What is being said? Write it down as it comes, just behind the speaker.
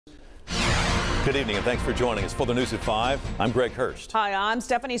Good evening and thanks for joining us for the News at 5. I'm Greg Hurst. Hi, I'm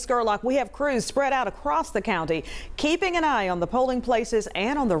Stephanie Skurlock. We have crews spread out across the county, keeping an eye on the polling places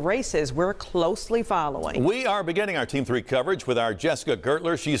and on the races we're closely following. We are beginning our Team 3 coverage with our Jessica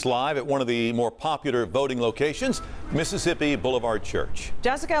Gertler. She's live at one of the more popular voting locations, Mississippi Boulevard Church.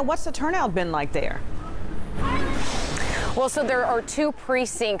 Jessica, what's the turnout been like there? Well, so there are two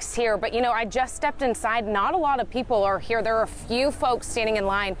precincts here, but you know, I just stepped inside. Not a lot of people are here. There are a few folks standing in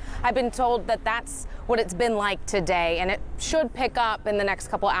line. I've been told that that's what it's been like today, and it should pick up in the next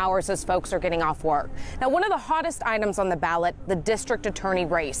couple hours as folks are getting off work. Now, one of the hottest items on the ballot, the district attorney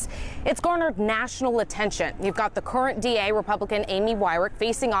race. It's garnered national attention. You've got the current DA, Republican Amy Weirich,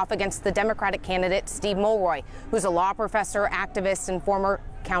 facing off against the Democratic candidate Steve Mulroy, who's a law professor, activist, and former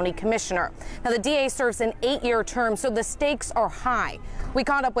county commissioner. Now, the DA serves an 8-year term, so the stakes are high. We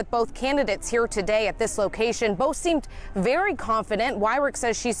caught up with both candidates here today at this location. Both seemed very confident. Weirich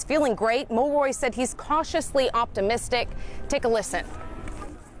says she's feeling great. Mulroy said he's cautiously optimistic. Take a listen.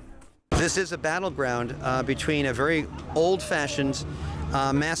 This is a battleground between a very old-fashioned,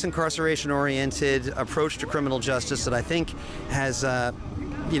 mass incarceration-oriented approach to criminal justice that I think has,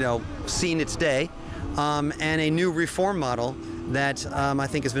 seen its day, and a new reform model that I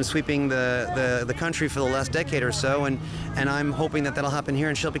think has been sweeping the country for the last decade or so, and I'm hoping that that'll happen here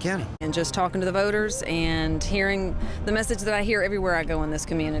in Shelby County. And just talking to the voters and hearing the message that I hear everywhere I go in this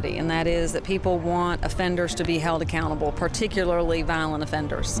community, and that is that people want offenders to be held accountable, particularly violent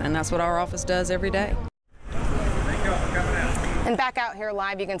offenders, and that's what our office does every day. And back out here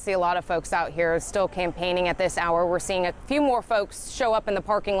live, you can see a lot of folks out here still campaigning at this hour. We're seeing a few more folks show up in the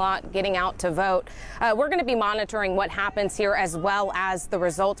parking lot getting out to vote. We're going to be monitoring what happens here as well as the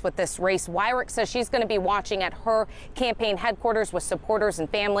results with this race. Weirich says she's going to be watching at her campaign headquarters with supporters and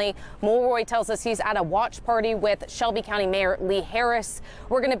family. Mulroy tells us he's at a watch party with Shelby County Mayor Lee Harris.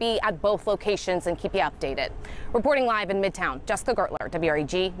 We're going to be at both locations and keep you updated. Reporting live in Midtown, Jessica Gertler,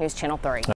 WREG News Channel 3.